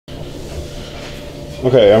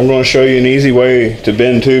Okay, I'm going to show you an easy way to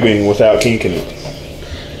bend tubing without kinking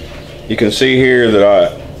it. You can see here that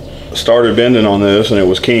I started bending on this and it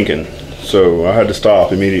was kinking, so I had to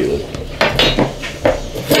stop immediately.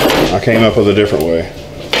 I came up with a different way.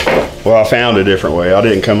 Well, I found a different way. I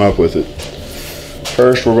didn't come up with it.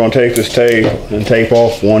 First, we're going to take this tape and tape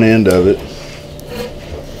off one end of it.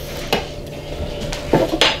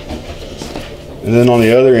 And then on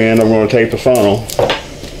the other end, I'm going to tape the funnel.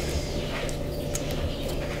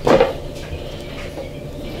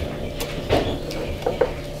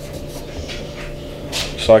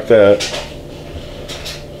 Just like that.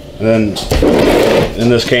 And then in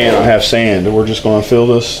this can I have sand, and we're just going to fill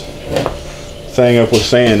this thing up with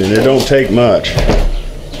sand, and it don't take much.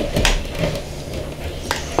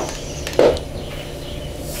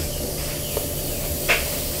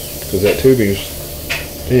 Because that tubing's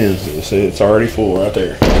in, see, it's already full right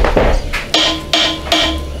there.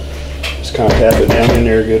 Just kind of tap it down in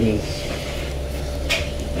there good and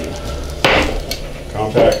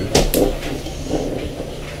compacted.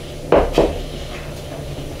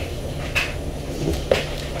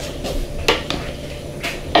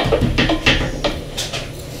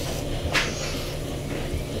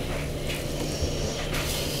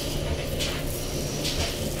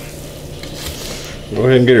 Go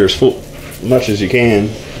ahead and get her as full, much as you can,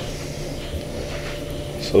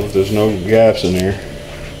 so that there's no gaps in there.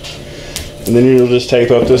 And then you'll just tape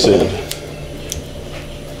up this end.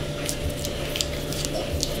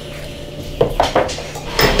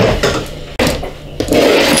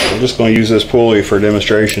 I'm just going to use this pulley for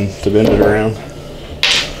demonstration to bend it around.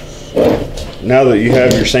 Now that you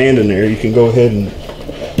have your sand in there, you can go ahead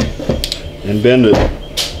and bend it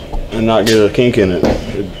and not get a kink in it.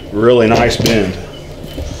 Really nice bend.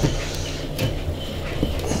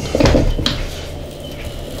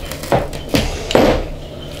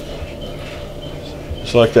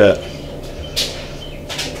 Just like that.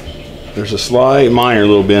 There's a slight minor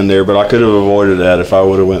little bend there, but I could have avoided that if I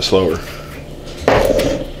would have went slower.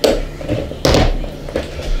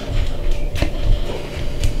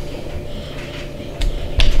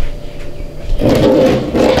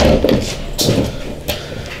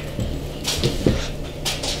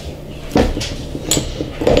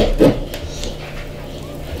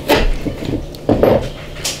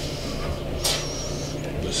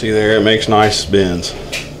 See there, it makes nice bends,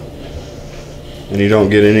 and you don't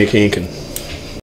get any kinking.